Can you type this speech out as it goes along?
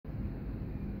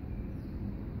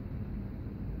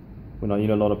when I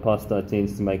eat a lot of pasta, it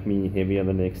tends to make me heavier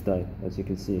the next day, as you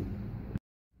can see.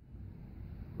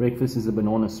 Breakfast is a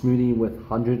banana smoothie with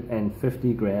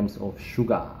 150 grams of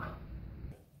sugar.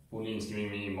 Pauline's giving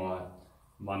me my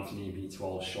monthly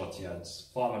B12 shot here.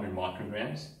 It's 500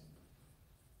 micrograms.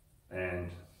 And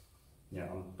yeah,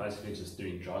 I'm basically just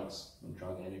doing drugs. I'm a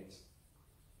drug addict.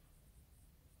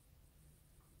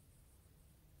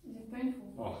 Is it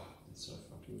painful? Oh, it's so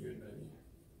fucking good, baby.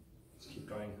 Let's keep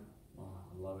going. Oh,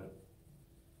 I love it.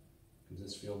 I can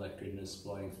just feel that goodness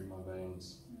flowing through my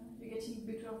veins. You're getting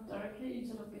B12 directly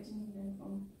instead of getting them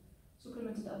from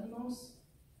supplemented animals.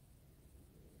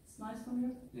 It's nice from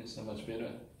you. Yeah, so much better.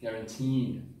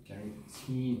 Guaranteed.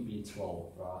 Guaranteed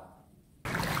B12, right?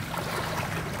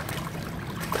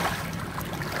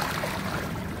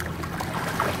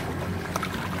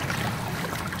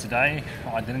 Today,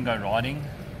 I didn't go riding.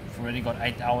 I've already got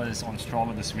 8 hours on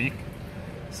Strava this week.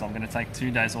 So I'm going to take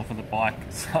 2 days off of the bike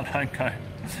so I don't go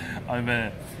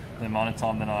over the amount of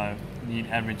time that I need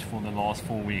average for the last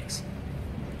 4 weeks,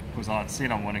 because I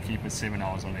said I want to keep it 7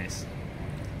 hours or less,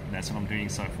 and that's what I'm doing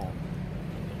so far.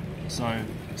 So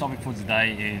the topic for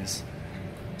today is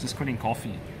just quitting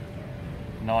coffee.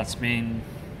 Now it's been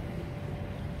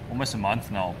almost a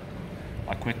month now.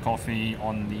 I quit coffee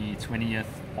on the 20th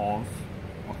of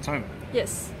October.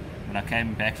 Yes. When I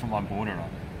came back from my border run,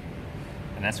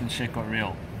 and that's when shit got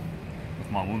real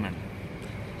with my woman.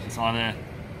 It's either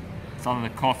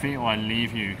the coffee or I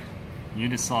leave you. You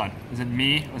decide. Is it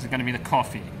me or is it going to be the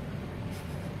coffee?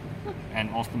 And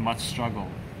after much struggle,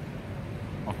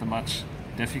 after much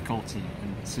difficulty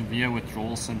and severe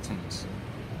withdrawal symptoms,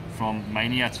 from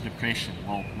mania to depression,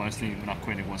 well, mostly when I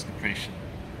quit it was depression,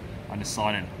 I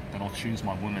decided that I'll choose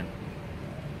my woman.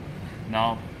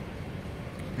 Now,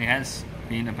 there has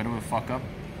been a bit of a fuck up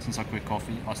since I quit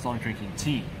coffee. I started drinking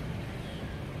tea.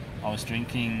 I was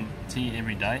drinking tea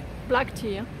every day. Black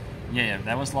tea, yeah? Yeah,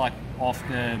 that was like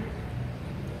after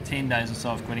 10 days or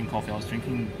so of quitting coffee, I was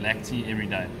drinking black tea every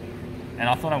day. And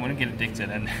I thought I wouldn't get addicted,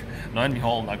 and lo and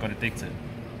behold, I got addicted.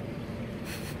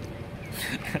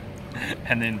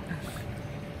 And then,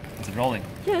 is it rolling?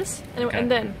 Yes, Okay. and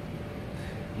then?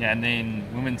 Yeah, and then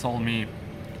women told me,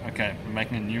 okay, we're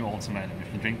making a new ultimatum.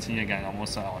 If you drink tea again, I'm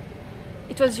also out.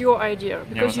 It was your idea,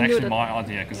 because Yeah, it was you actually knew that. my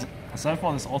idea, because so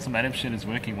far this ultimatum shit is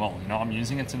working well. You know, I'm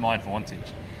using it to my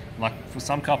advantage. Like for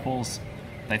some couples,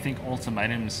 they think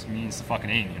ultimatums means the fucking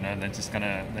end. You know,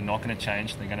 they're not gonna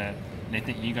change. They're gonna let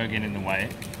their ego get in the way.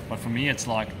 But for me, it's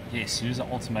like, yes, use the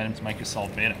ultimatum to make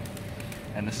yourself better.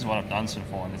 And this is what I've done so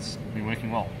far, and it's been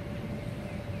working well.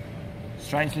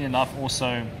 Strangely enough,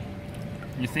 also,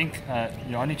 you think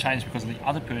you only change because of the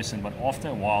other person, but after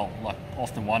a while, like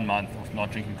after 1 month of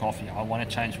not drinking coffee, I want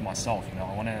to change for myself. You know,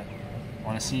 I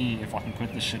want to see if I can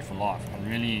quit this shit for life. I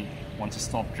really want to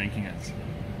stop drinking it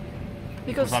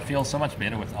because I feel so much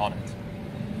better without it.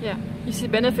 Yeah, you see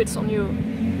benefits on you.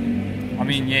 I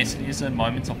mean, yes, it is a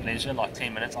moment of pleasure, like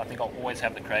 10 minutes. I think I'll always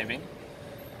have the craving,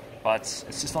 but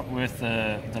it's just not worth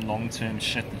the long-term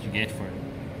shit that you get for it.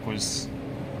 Because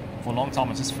for a long time,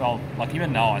 I just felt like,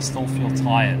 even now, I still feel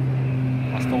tired.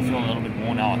 I still feel a little bit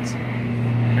worn out.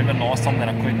 Remember last time that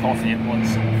I quit coffee, it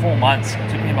was 4 months. It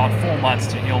took me about 4 months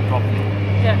to heal properly.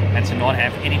 Yeah. And to not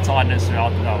have any tiredness throughout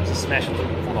the day. I was just smashing for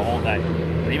the whole day.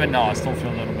 But even now, I still feel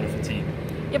a little bit of fatigue.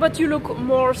 Yeah, but you look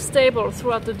more stable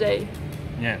throughout the day.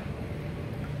 Yeah.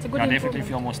 It's a good I definitely improvement.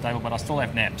 feel more stable, but I still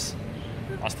have naps.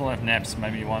 I still have naps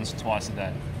maybe once or twice a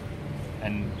day.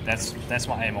 And that's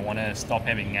my aim. I want to stop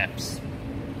having naps.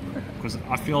 Because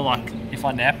I feel like if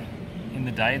I nap in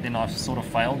the day, then I've sort of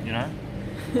failed, you know?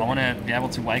 I want to be able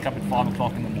to wake up at 5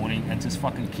 o'clock in the morning and just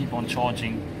fucking keep on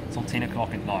charging till 10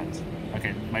 o'clock at night.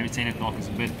 Okay, maybe 10 o'clock is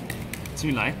a bit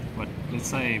too late, but let's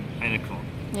say 8 o'clock.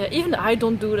 Yeah, even I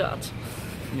don't do that.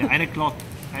 Yeah, 8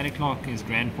 o'clock is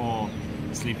grandpa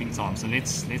sleeping time, so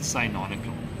let's say 9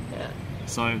 o'clock. Yeah.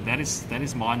 So that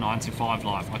is my 9 to 5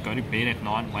 life. I go to bed at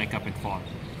 9, wake up at 5.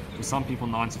 For some people,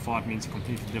 9 to 5 means a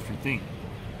completely different thing.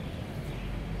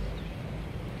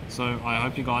 So I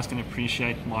hope you guys can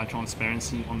appreciate my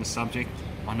transparency on the subject.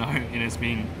 I know it has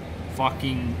been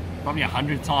fucking probably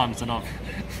 100 times that I've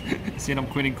said I'm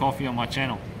quitting coffee on my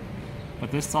channel.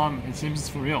 But this time, it seems it's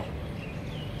for real.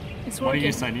 It's working. What do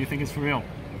you say? Do you think it's for real?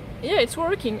 Yeah, it's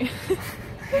working.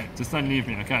 Just don't leave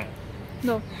me, okay?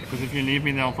 No. Because if you leave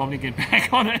me, then I'll probably get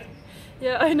back on it.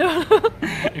 Yeah, I know.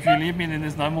 If you leave me, then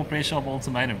there's no more pressure of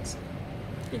ultimatums.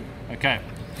 Okay,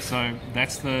 so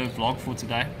that's the vlog for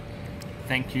today.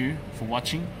 Thank you for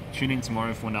watching. Tune in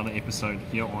tomorrow for another episode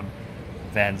here on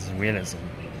Vanzweelism.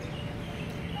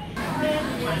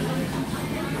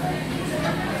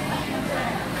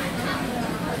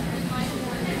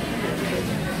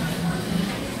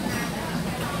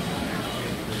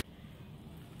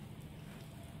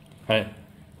 Hey,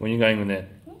 where are you going with that?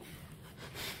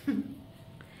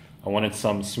 I wanted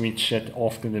some sweet shit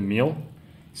after the meal,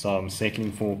 so I'm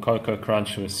settling for Cocoa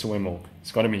Crunch with soy milk.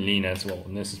 It's got to be lean as well,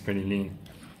 and this is pretty lean.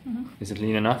 Is it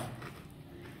lean enough?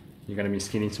 You're going to be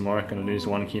skinny tomorrow, going to lose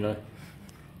 1 kilo.